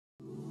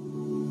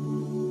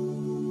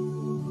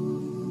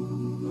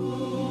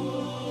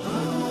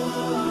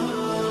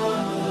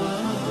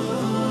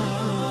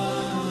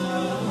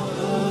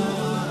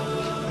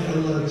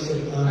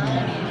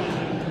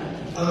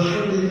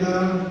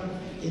Alhamdulillah,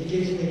 it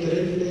gives me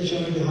great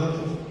pleasure on behalf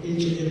of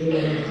each and every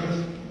one of us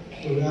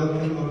to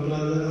welcome our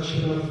brother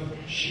Ashraf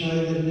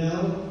Schneider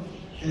now.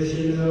 As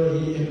you know,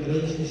 he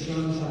embraced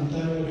Islam some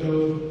time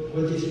ago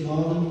with his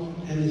mom,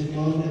 and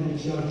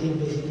himself did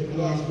visit the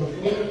class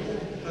before.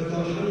 But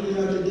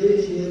Alhamdulillah, today he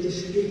is here to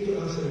speak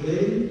to us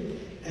again,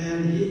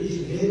 and he is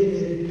very,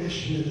 very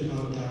passionate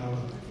about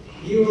Dawah.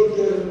 He will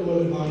tell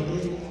all about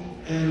it,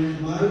 and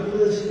my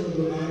personal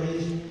dua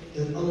is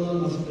that Allah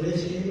must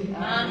bless him,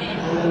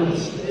 Allah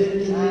must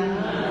strengthen him,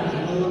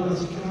 and Allah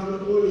must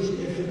crown all his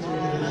efforts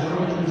with a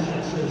resounding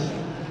success.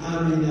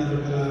 Ameen Ya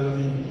Rabbal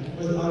Alameen.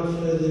 Without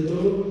further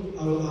ado,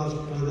 I will ask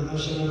Brother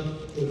Ashraf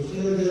to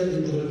further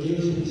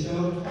introduce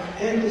himself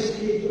and to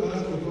speak to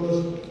us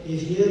because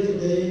he's here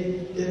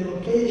today. Then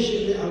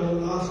occasionally I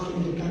will ask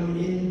him to come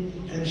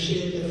in and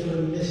share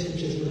different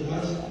messages with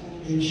us,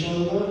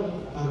 inshallah.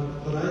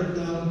 But right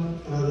now,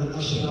 Brother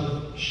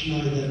Ashraf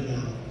Schneider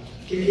now.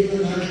 Give him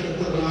a nice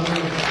little round of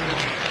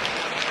applause.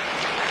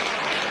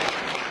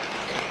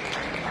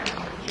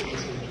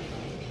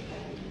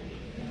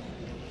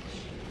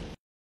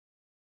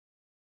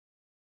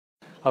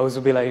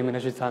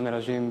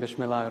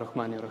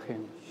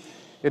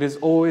 It is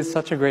always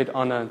such a great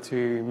honor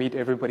to meet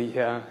everybody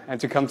here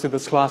and to come to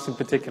this class in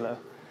particular.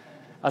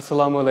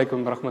 Assalamu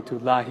alaikum wa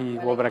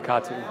rahmatullahi wa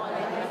barakatuh.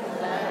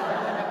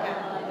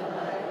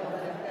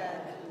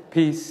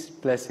 Peace,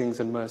 blessings,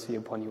 and mercy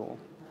upon you all.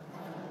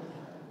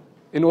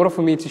 In order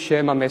for me to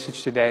share my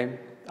message today,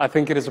 I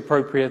think it is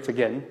appropriate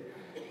again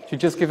to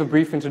just give a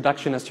brief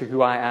introduction as to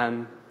who I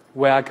am,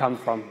 where I come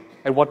from,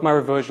 and what my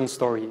reversion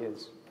story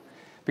is,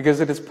 because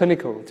it is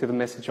pinnacle to the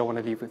message I want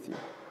to leave with you.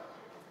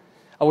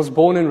 I was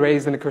born and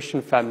raised in a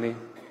Christian family,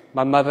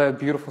 my mother a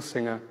beautiful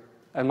singer,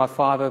 and my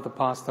father the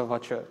pastor of our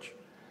church.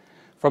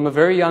 From a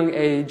very young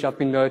age, I've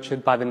been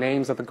nurtured by the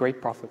names of the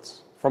great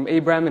prophets, from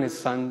Abraham and his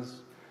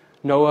sons,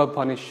 Noah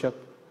upon his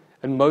ship,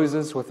 and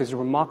Moses with his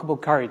remarkable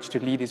courage to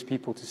lead his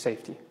people to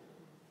safety.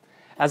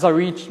 As I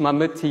reached my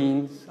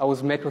mid-teens, I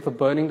was met with a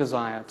burning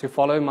desire to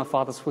follow my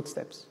father's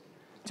footsteps,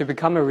 to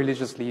become a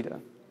religious leader.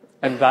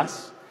 And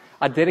thus,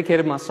 I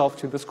dedicated myself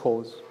to this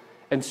cause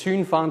and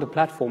soon found a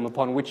platform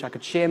upon which I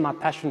could share my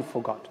passion for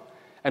God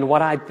and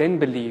what I then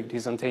believed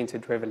His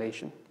untainted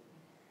revelation.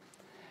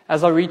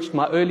 As I reached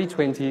my early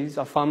 20s,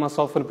 I found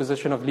myself in a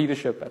position of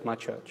leadership at my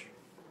church.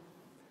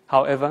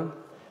 However,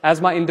 as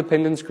my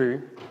independence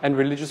grew and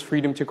religious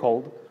freedom took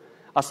hold,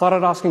 I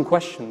started asking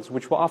questions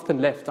which were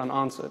often left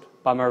unanswered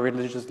by my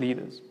religious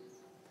leaders.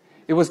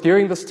 It was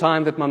during this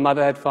time that my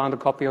mother had found a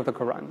copy of the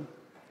Quran,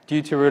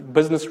 due to a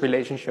business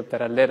relationship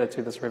that had led her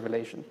to this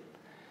revelation.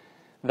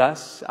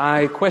 Thus,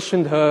 I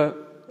questioned her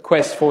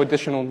quest for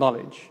additional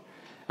knowledge,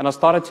 and I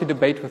started to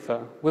debate with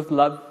her, with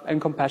love and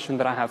compassion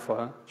that I have for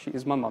her. She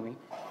is my mommy.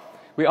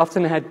 We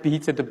often had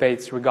heated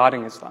debates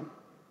regarding Islam,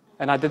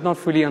 and I did not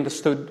fully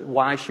understood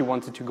why she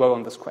wanted to go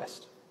on this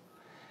quest.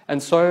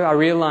 And so I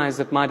realized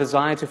that my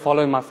desire to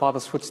follow my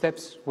father's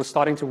footsteps was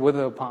starting to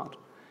wither apart,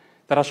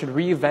 that I should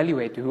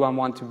reevaluate who I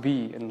want to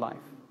be in life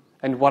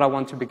and what I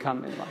want to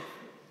become in life.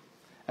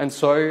 And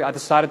so I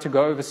decided to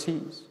go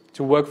overseas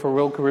to work for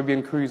Royal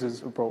Caribbean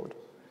Cruises abroad.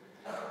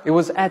 It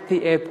was at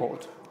the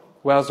airport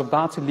where I was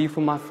about to leave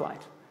for my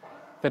flight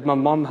that my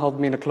mom held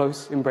me in a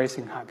close,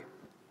 embracing hug.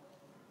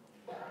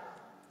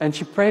 And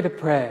she prayed a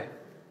prayer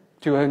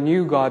to her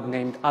new God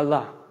named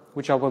Allah,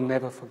 which I will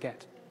never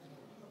forget.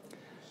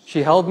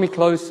 She held me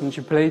close and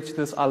she prayed to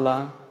this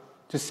Allah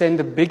to send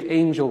a big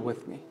angel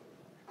with me,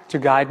 to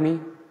guide me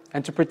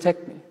and to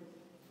protect me.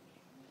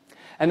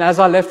 And as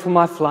I left for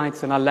my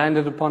flight and I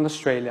landed upon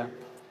Australia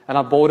and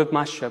I boarded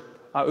my ship,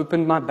 I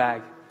opened my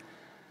bag,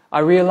 I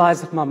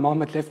realized that my mom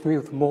had left me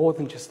with more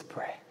than just a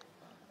prayer.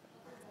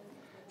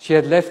 She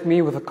had left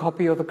me with a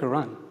copy of the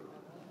Quran.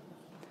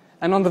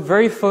 And on the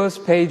very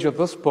first page of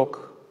this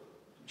book,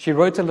 she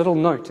wrote a little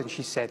note and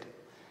she said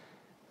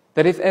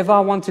that if ever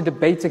I want to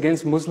debate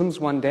against Muslims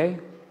one day,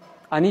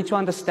 I need to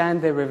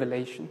understand their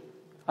revelation.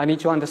 I need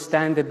to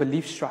understand their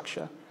belief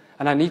structure,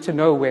 and I need to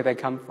know where they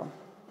come from.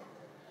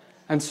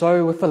 And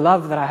so, with the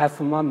love that I have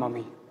for my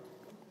mommy,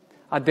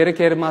 I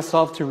dedicated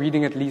myself to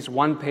reading at least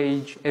one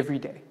page every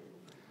day.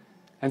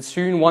 And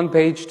soon one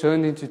page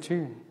turned into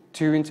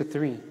two into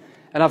three,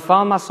 and I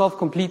found myself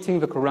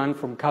completing the Quran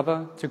from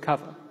cover to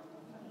cover.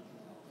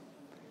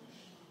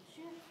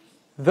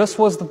 This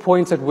was the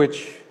point at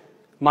which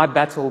my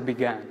battle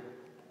began,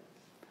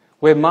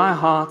 where my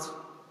heart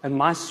and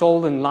my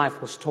soul and life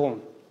was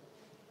torn.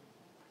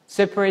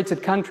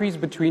 Separated countries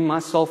between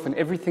myself and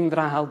everything that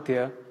I held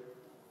dear.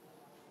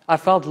 I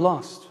felt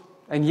lost,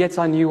 and yet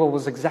I knew I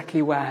was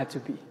exactly where I had to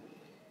be.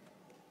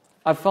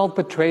 I felt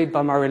betrayed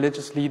by my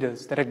religious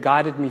leaders that had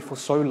guided me for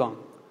so long,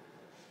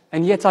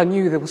 and yet I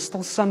knew there was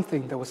still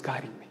something that was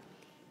guiding me.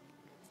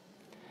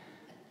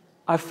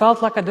 I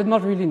felt like I did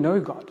not really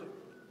know God,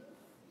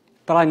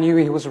 but I knew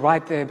He was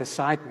right there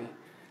beside me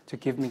to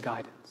give me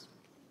guidance.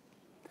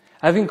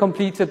 Having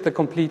completed the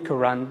complete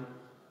Quran,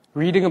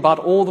 reading about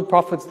all the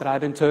prophets that I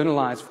had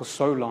internalized for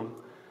so long,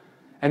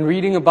 and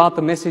reading about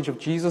the message of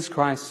Jesus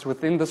Christ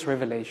within this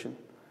revelation,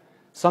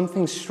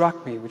 something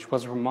struck me which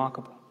was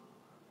remarkable.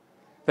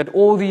 That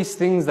all these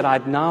things that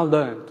I'd now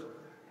learned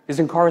is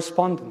in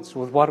correspondence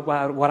with what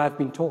I've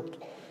been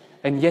taught.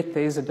 And yet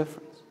there is a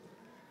difference.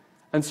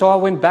 And so I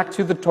went back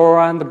to the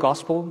Torah and the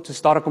Gospel to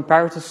start a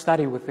comparative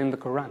study within the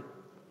Quran.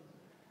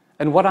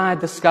 And what I had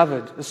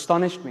discovered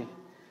astonished me.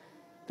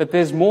 That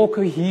there's more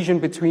cohesion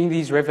between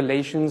these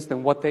revelations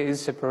than what there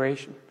is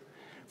separation.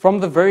 From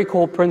the very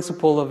core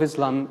principle of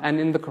Islam and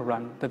in the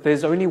Quran, that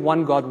there's only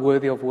one God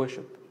worthy of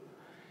worship.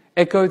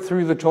 Echoed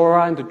through the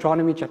Torah in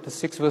Deuteronomy chapter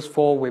 6 verse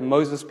 4, where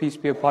Moses, peace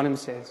be upon him,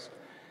 says,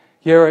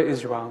 "Hear, O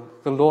Israel,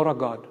 the Lord our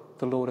God,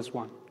 the Lord is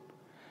one."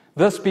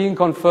 This being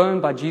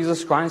confirmed by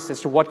Jesus Christ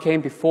as to what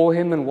came before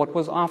him and what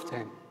was after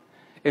him.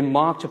 In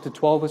Mark chapter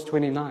 12 verse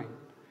 29,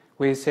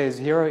 where he says,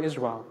 "Hear, O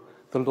Israel,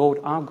 the Lord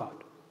our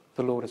God,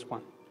 the Lord is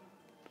one."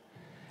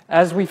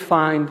 As we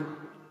find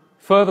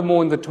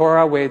furthermore in the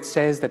Torah, where it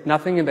says that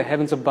nothing in the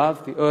heavens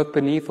above, the earth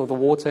beneath, or the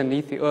water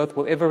beneath the earth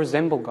will ever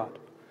resemble God.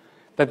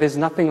 That there's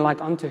nothing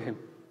like unto him.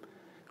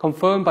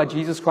 Confirmed by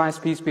Jesus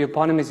Christ, peace be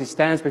upon him, as he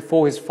stands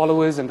before his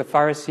followers and the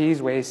Pharisees,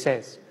 where he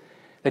says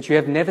that you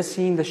have never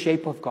seen the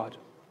shape of God,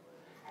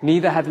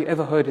 neither have you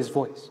ever heard his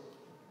voice.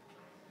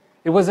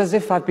 It was as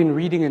if I've been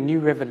reading a new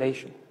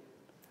revelation.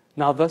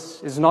 Now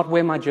this is not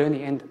where my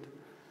journey ended.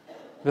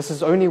 This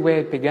is only where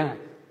it began.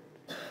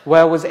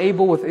 Where I was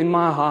able within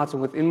my heart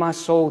and within my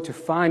soul to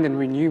find and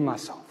renew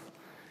myself,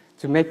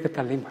 to make the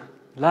kalima,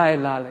 La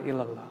ilaha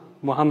illallah,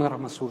 Muhammad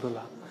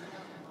Rasulullah,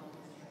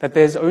 that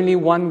there's only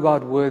one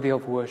God worthy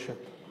of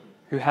worship,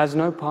 who has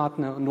no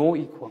partner nor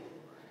equal,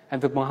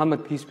 and that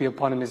Muhammad, peace be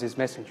upon him, is his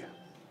messenger.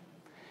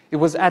 It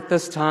was at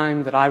this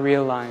time that I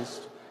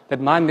realized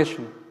that my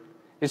mission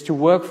is to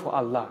work for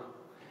Allah,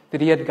 that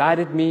he had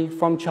guided me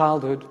from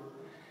childhood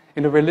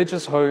in a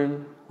religious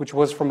home which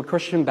was from a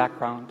Christian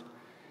background,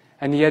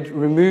 and he had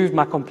removed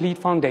my complete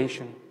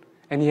foundation,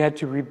 and he had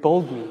to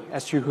rebuild me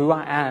as to who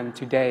I am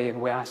today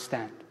and where I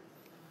stand.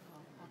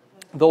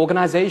 The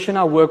organization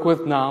I work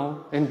with now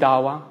in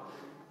Dawah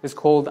is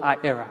called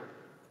iERA.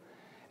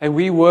 And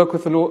we work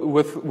with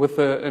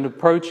an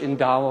approach in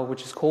Dawah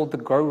which is called the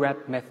Grow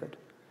Wrap method.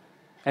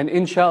 And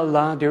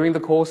inshallah, during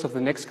the course of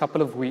the next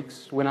couple of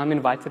weeks, when I'm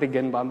invited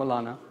again by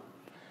Malana,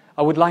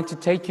 I would like to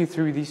take you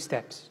through these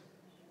steps.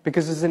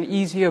 Because it's an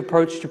easy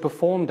approach to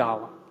perform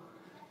Dawah.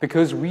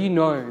 Because we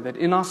know that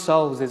in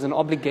ourselves there's an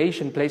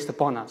obligation placed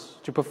upon us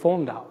to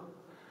perform Dawah.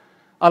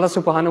 Allah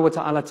subhanahu wa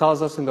ta'ala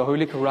tells us in the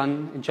Holy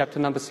Quran, in chapter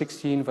number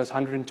 16, verse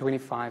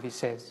 125, he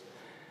says,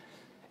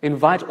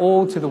 "Invite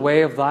all to the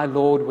way of thy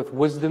Lord with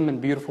wisdom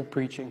and beautiful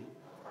preaching,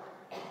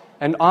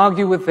 and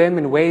argue with them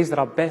in ways that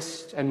are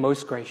best and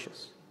most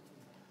gracious."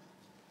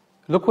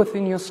 Look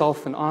within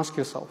yourself and ask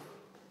yourself,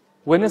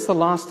 when is the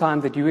last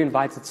time that you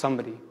invited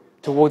somebody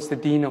towards the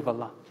deen of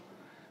Allah?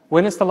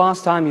 When is the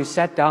last time you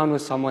sat down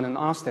with someone and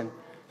asked them,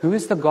 who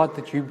is the God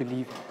that you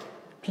believe in?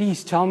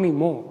 Please tell me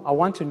more. I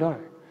want to know.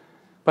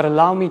 But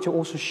allow me to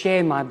also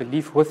share my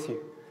belief with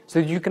you so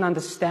that you can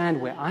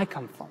understand where I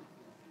come from.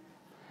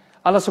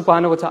 Allah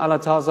subhanahu wa ta'ala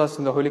tells us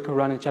in the Holy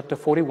Quran in chapter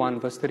 41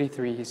 verse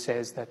 33, he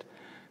says that,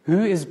 "Who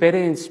is better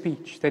in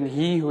speech than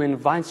he who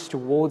invites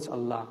towards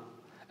Allah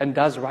and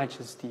does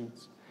righteous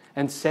deeds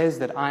and says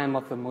that I am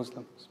of the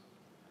Muslims?"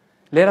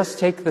 Let us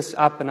take this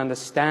up and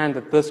understand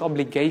that this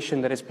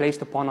obligation that is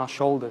placed upon our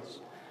shoulders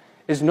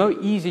is no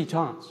easy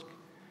task.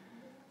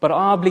 But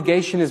our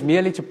obligation is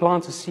merely to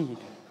plant a seed.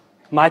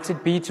 Might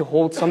it be to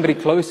hold somebody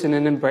close in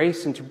an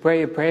embrace and to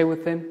pray a prayer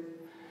with them?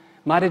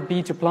 Might it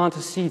be to plant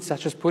a seed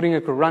such as putting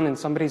a Quran in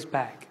somebody's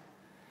bag?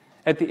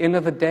 At the end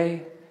of the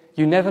day,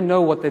 you never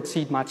know what that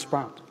seed might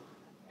sprout.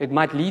 It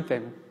might lead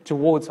them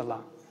towards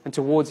Allah and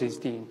towards his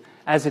deen,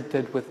 as it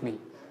did with me.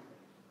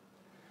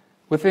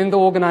 Within the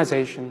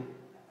organization,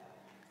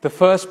 the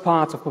first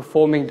part of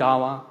performing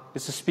Dawah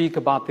is to speak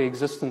about the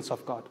existence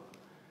of God.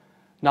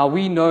 Now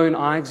we know in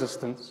our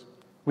existence,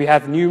 we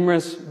have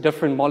numerous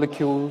different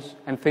molecules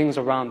and things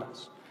around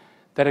us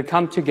that have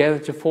come together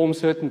to form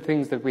certain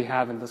things that we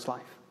have in this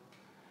life.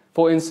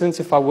 For instance,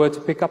 if I were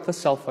to pick up the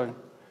cell phone,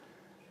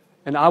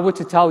 and I were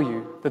to tell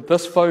you that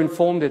this phone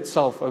formed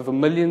itself over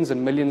millions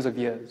and millions of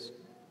years,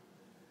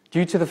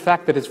 due to the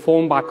fact that it's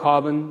formed by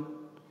carbon,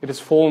 it is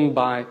formed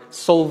by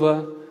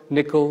silver,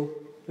 nickel,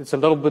 it's a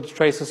little bit of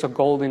traces of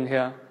gold in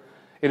here.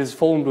 It is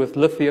formed with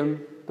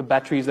lithium, the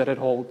batteries that it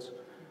holds.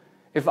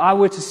 If I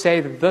were to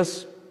say that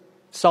this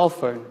cell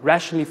phone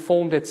rationally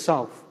formed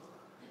itself,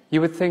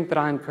 you would think that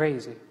I am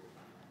crazy,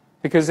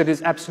 because it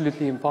is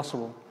absolutely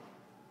impossible.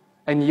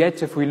 And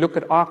yet, if we look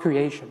at our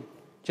creation,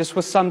 just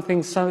with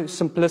something so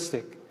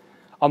simplistic,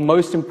 our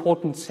most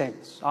important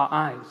sense, our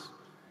eyes,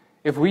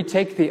 if we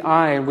take the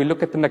eye and we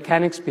look at the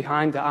mechanics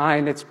behind the eye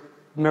and its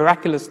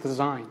miraculous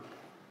design,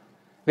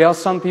 there are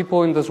some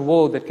people in this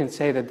world that can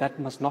say that that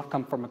must not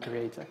come from a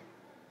creator.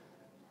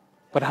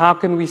 But how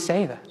can we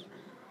say that?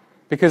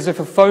 Because if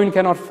a phone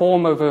cannot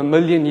form over 1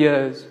 million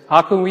years,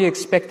 how can we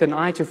expect an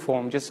eye to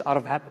form just out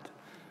of habit?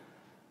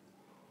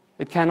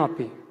 It cannot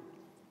be.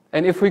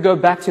 And if we go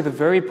back to the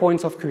very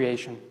point of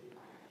creation,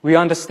 we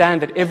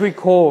understand that every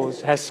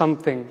cause has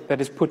something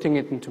that is putting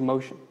it into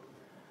motion.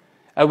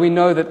 And we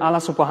know that Allah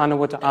subhanahu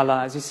wa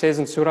ta'ala, as He says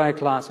in Surah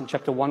Ikhlas in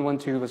chapter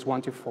 112, verse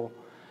 1 to 4,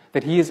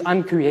 that He is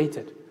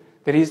uncreated,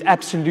 that He is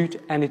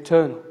absolute and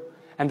eternal,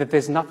 and that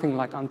there's nothing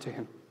like unto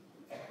Him.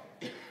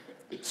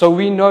 So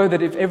we know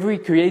that if every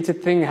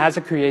created thing has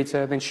a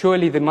creator, then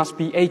surely there must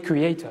be a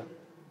creator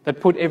that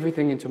put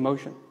everything into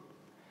motion.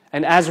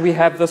 And as we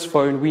have this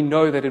phone, we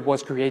know that it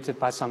was created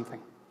by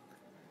something.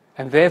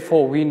 And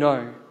therefore we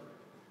know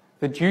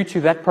that due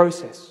to that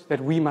process,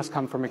 that we must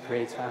come from a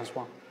creator as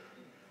well.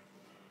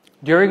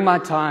 During my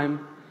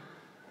time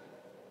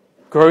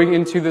growing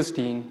into this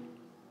deen,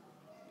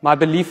 my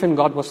belief in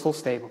God was still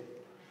stable.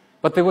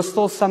 But there was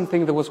still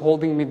something that was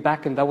holding me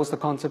back, and that was the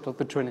concept of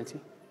the Trinity.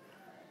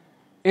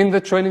 In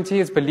the Trinity,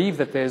 it's believed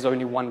that there is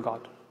only one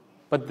God,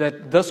 but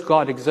that this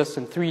God exists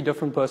in three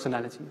different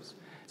personalities.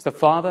 It's the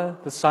Father,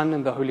 the Son,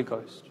 and the Holy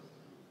Ghost.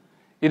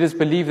 It is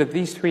believed that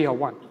these three are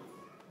one,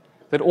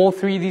 that all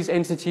three of these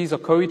entities are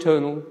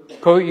co-eternal,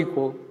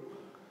 co-equal,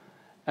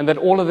 and that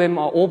all of them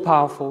are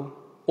all-powerful,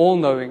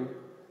 all-knowing,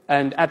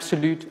 and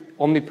absolute,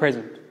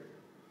 omnipresent,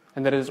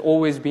 and that it has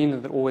always been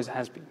and that it always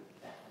has been.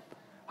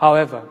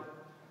 However,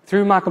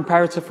 through my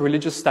comparative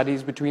religious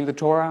studies between the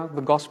Torah,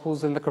 the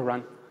Gospels, and the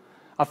Quran,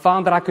 I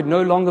found that I could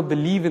no longer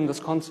believe in this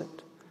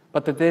concept,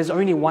 but that there's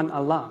only one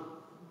Allah,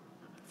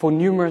 for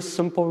numerous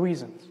simple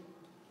reasons.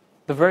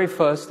 The very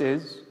first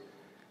is,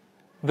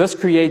 this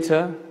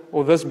creator,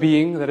 or this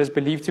being that is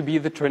believed to be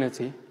the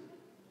Trinity,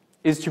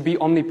 is to be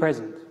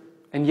omnipresent.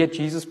 And yet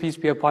Jesus, peace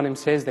be upon Him,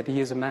 says that He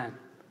is a man.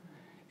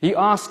 He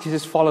asks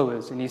His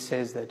followers, and He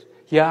says that,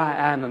 here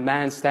I am, a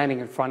man standing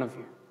in front of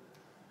you.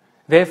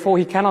 Therefore,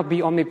 He cannot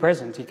be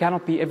omnipresent. He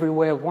cannot be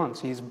everywhere at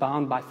once. He is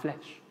bound by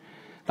flesh.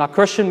 Now,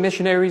 Christian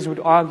missionaries would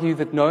argue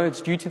that no,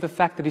 it's due to the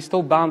fact that He's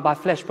still bound by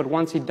flesh, but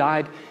once He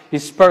died,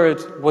 His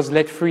spirit was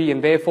let free,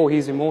 and therefore He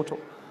is immortal.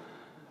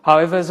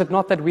 However, is it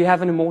not that we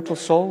have an immortal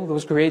soul that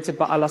was created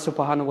by Allah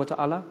subhanahu wa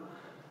ta'ala?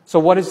 So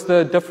what is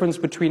the difference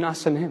between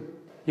us and Him?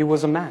 He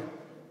was a man.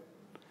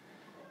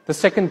 The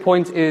second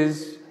point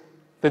is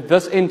that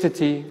this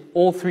entity,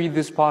 all three of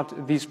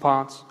these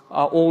parts,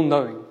 are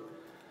all-knowing.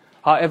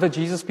 However,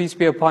 Jesus, peace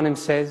be upon Him,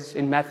 says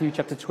in Matthew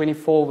chapter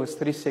 24, verse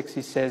 36,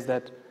 He says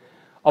that,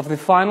 of the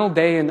final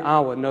day and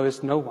hour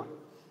knoweth no one,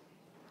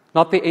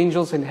 not the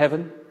angels in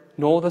heaven,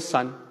 nor the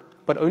Son,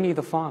 but only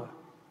the Father.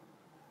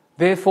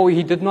 Therefore,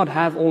 He did not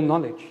have all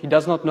knowledge. He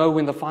does not know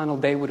when the final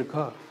day would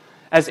occur.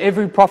 As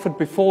every prophet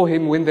before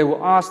Him, when they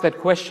were asked that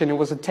question, it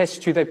was a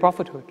test to their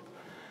prophethood.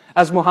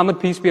 As Muhammad,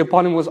 peace be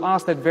upon Him, was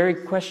asked that very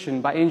question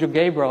by Angel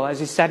Gabriel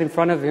as he sat in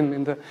front of him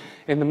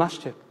in the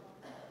masjid.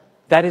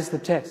 That is the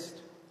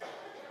test.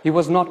 He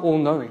was not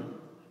all-knowing.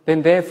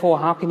 Then therefore,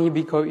 how can He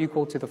be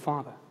co-equal to the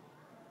Father?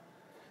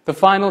 The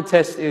final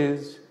test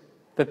is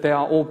that they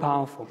are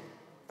all-powerful,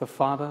 the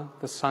Father,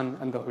 the Son,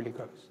 and the Holy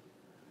Ghost.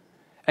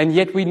 And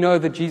yet we know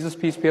that Jesus,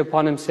 peace be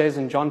upon Him, says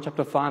in John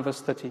chapter 5,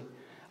 verse 30,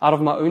 out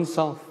of my own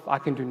self I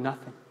can do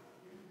nothing.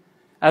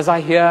 As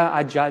I hear,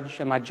 I judge,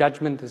 and my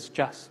judgment is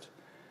just.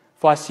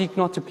 For I seek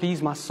not to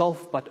please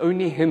myself, but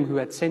only Him who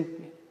had sent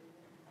me.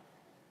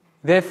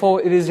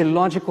 Therefore, it is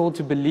illogical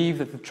to believe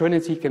that the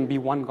Trinity can be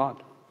one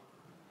God.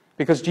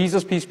 Because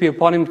Jesus, peace be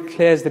upon Him,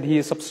 declares that He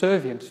is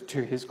subservient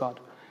to His God.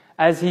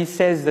 As He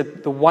says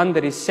that the one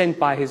that is sent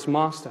by His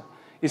Master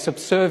is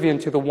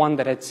subservient to the one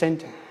that had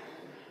sent Him.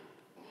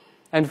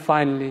 And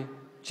finally,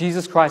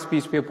 Jesus Christ,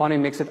 peace be upon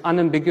Him, makes it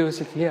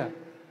unambiguously clear.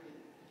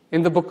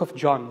 In the book of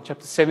John,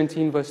 chapter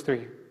 17, verse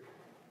 3,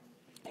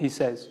 He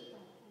says,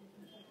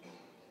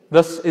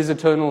 this is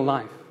eternal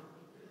life,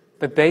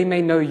 that they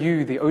may know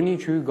you, the only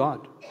true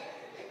God,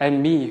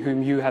 and me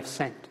whom you have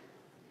sent.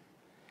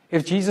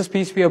 If Jesus,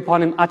 peace be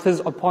upon Him,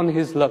 utters upon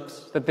His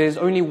lips that there is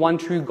only one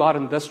true God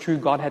and this true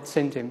God had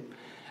sent Him,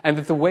 and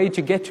that the way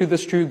to get to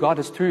this true God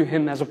is through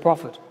Him as a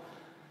prophet,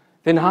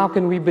 then how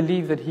can we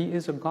believe that He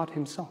is a God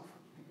Himself?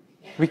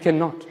 We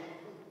cannot.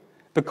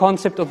 The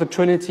concept of the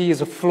Trinity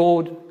is a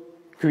flawed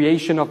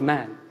creation of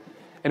man,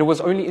 and it was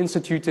only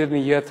instituted in the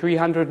year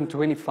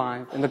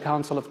 325 in the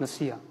Council of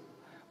Nicaea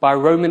by a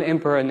Roman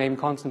emperor named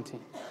Constantine.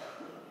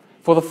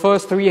 For the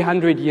first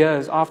 300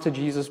 years after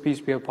Jesus, peace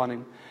be upon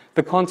Him,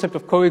 the concept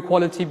of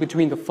co-equality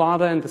between the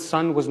Father and the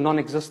Son was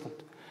non-existent.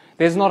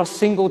 There's not a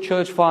single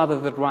church father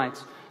that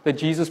writes that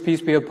Jesus,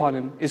 peace be upon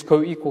Him, is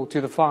co-equal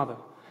to the Father.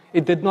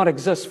 It did not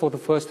exist for the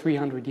first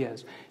 300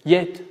 years.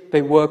 Yet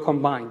they were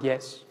combined,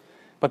 yes,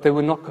 but they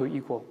were not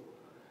co-equal.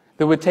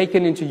 They were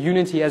taken into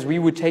unity as we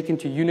would take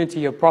into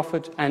unity a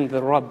prophet and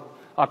the Rabb,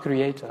 our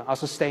Creator, our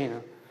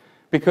Sustainer.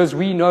 Because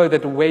we know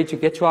that the way to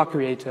get to our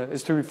Creator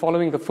is through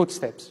following the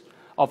footsteps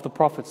of the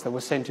prophets that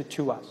were sent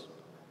to us.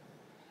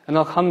 And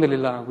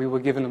alhamdulillah, we were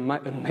given an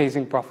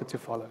amazing prophet to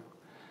follow.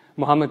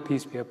 Muhammad,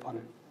 peace be upon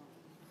him.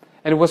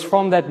 And it was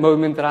from that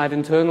moment that I had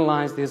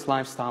internalized his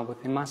lifestyle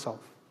within myself.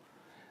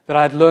 That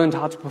I had learned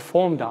how to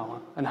perform dawah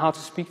and how to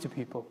speak to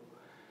people.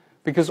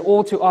 Because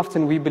all too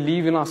often we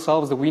believe in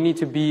ourselves that we need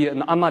to be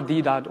an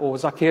Ahmadiyad or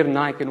Zakir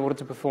Naik in order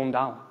to perform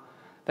dawah.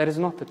 That is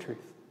not the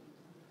truth.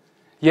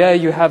 Yeah,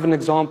 you have an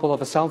example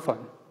of a cell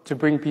phone to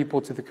bring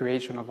people to the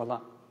creation of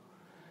Allah.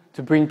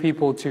 To bring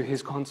people to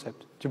His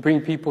concept. to bring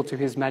people to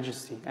His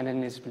majesty and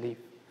in His belief.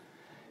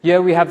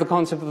 Here we have the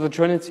concept of the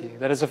Trinity,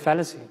 that is a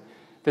fallacy,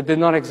 that did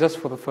not exist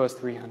for the first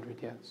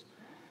 300 years.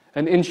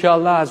 And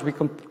inshallah, as we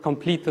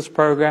complete this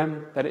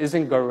program that is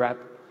in GoRap,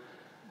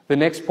 the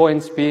next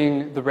points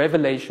being the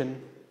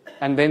revelation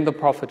and then the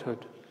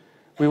prophethood,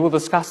 we will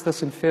discuss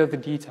this in further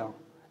detail.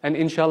 And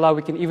inshallah,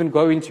 we can even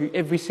go into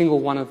every single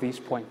one of these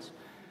points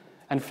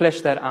and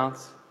flesh that out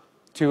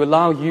to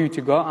allow you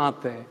to go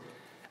out there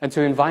and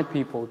to invite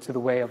people to the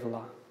way of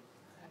Allah.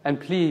 And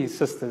please,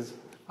 sisters,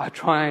 I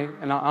try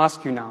and I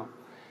ask you now,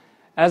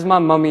 as my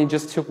mummy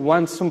just took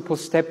one simple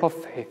step of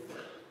faith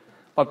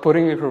by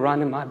putting a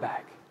Quran in my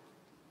bag,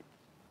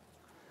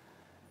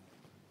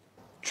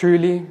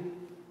 truly,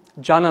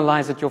 Jannah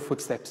lies at your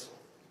footsteps.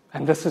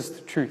 And this is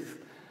the truth.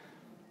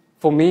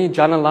 For me,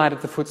 Jannah lied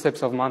at the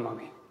footsteps of my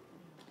mummy.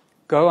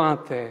 Go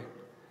out there,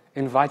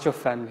 invite your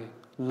family,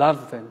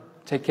 love them,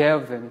 take care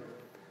of them.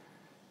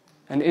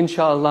 And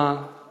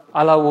inshallah,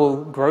 Allah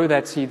will grow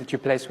that seed that you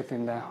place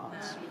within their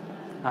hearts.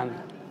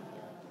 Amen.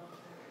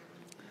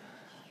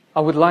 I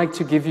would like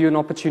to give you an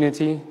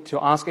opportunity to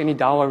ask any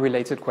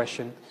Dawah-related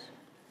questions.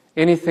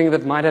 Anything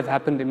that might have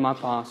happened in my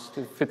past.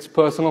 If it's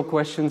personal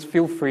questions,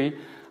 feel free.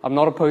 I'm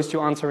not opposed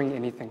to answering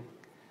anything.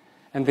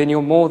 And then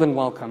you're more than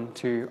welcome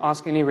to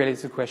ask any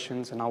related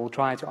questions, and I will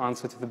try to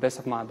answer to the best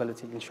of my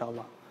ability,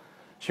 inshallah.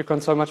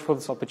 Shukran so much for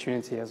this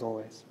opportunity, as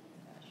always.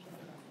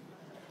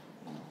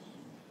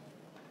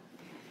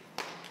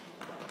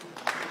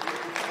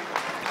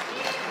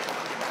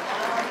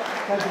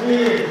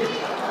 Takbir.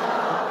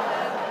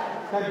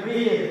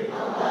 Takbir.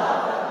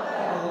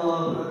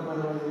 Allahu Akbar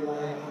wa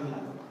lillahi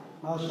alhamd.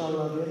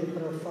 MashaAllah, very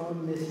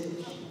profound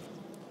message.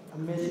 A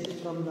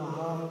message from the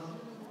heart.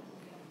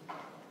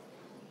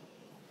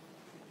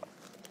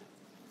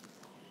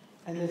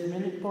 And there's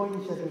many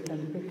points that we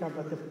can pick up,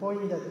 but the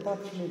point that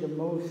touched me the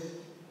most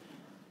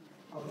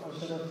of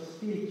Ashraf's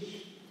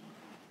speech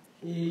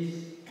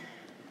is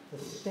the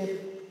step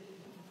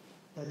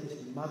that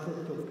his mother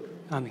took.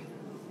 Ameen.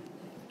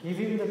 Give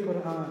him the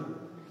Quran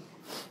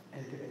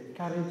and to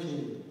encourage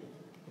him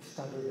to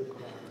study the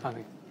Quran.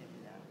 Ameen.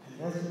 And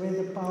that's where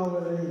the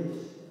power is.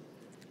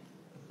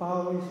 The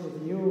power is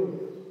with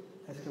you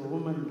as the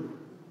woman,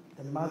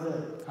 the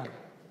mother,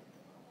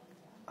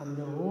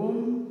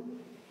 Ameen.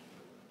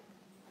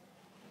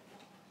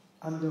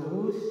 under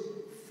whose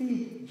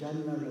feet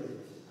Jannah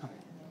lays.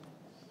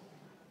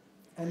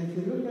 And if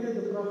you look at it,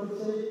 the Prophet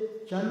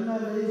said, Jannah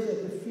lays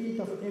at the feet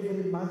of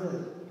every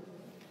mother.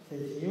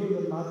 Says, you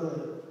the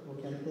mother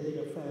who can take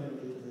your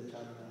family to the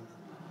Jannah.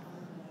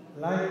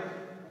 Like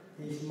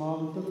his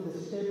mom took the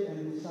step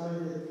and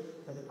decided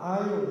that I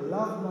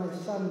love my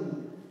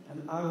son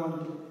and I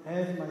want to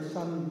have my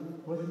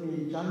son with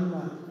me in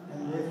Jannah,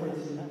 and therefore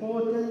it's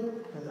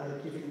important that I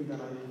give him the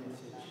right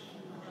message.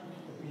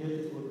 The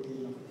beautiful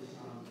deen of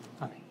Islam.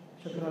 Ameen.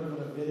 Shukran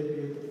for a very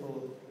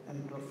beautiful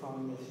and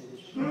profound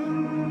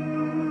message.